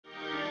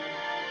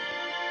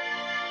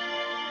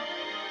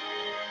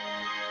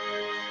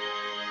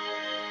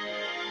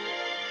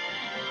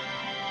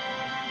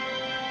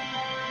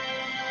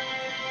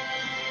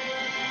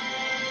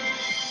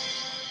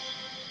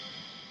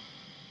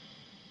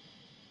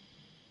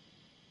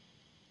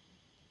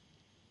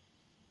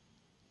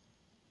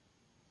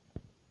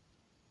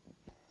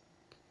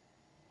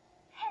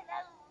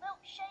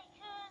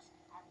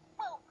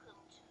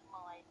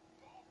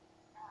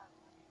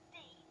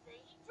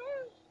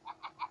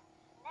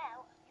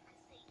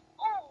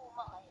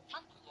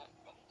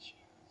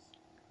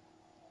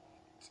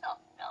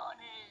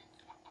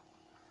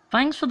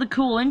Thanks for the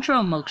cool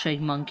intro, Milkshake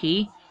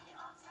Monkey.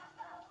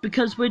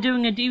 Because we're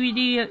doing a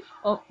DVD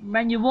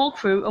menu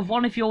walkthrough of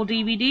one of your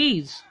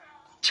DVDs.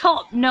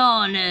 Top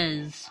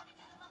Nanas!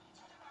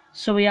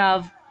 So we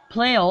have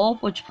Play All,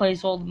 which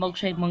plays all the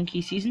Milkshake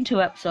Monkey Season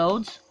 2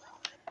 episodes.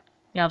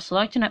 We have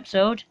Select an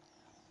Episode.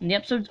 And the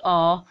episodes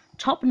are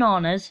Top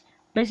Nanas,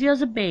 Busy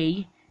as a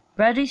Bee,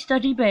 Ready,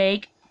 Steady,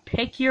 Bake,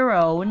 Pick Your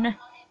Own,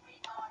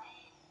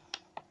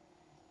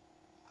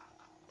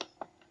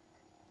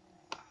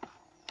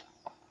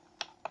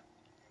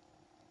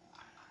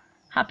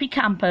 Happy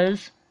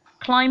Campers,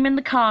 Climb in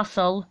the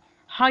Castle,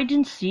 Hide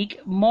and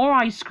Seek, More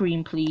Ice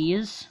Cream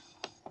Please,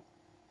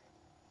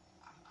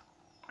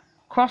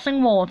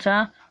 Crossing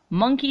Water,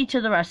 Monkey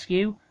to the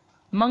Rescue,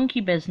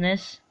 Monkey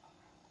Business,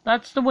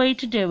 That's the Way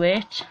to Do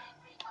It,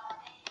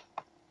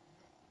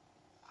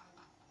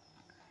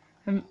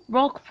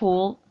 Rock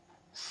Pool,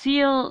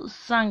 Seal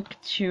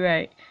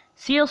Sanctuary,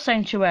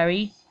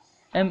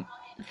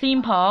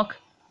 Theme Park,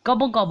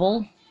 Gobble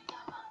Gobble,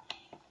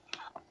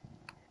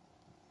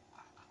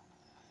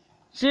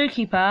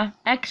 Zookeeper,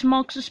 X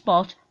Marks the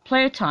Spot,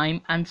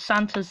 Playtime, and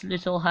Santa's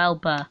Little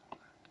Helper.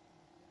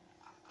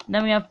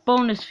 Then we have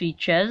bonus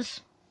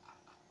features,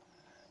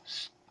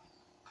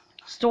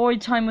 Story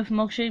Time with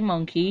Milkshake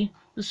Monkey,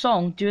 the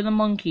song Do the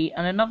Monkey,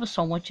 and another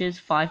song which is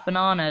 5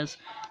 Bananas.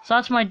 So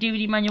that's my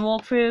DVD menu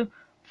walkthrough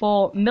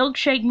for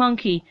Milkshake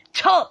Monkey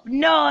Top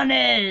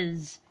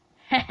Nanas!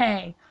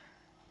 Hey!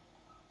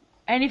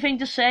 Anything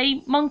to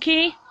say,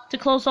 Monkey, to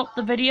close up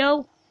the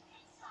video?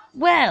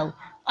 Well,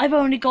 I've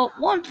only got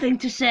one thing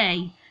to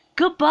say.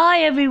 Goodbye,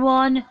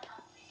 everyone.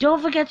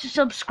 Don't forget to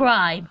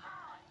subscribe.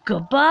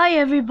 Goodbye,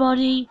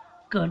 everybody.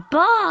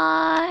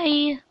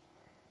 Goodbye.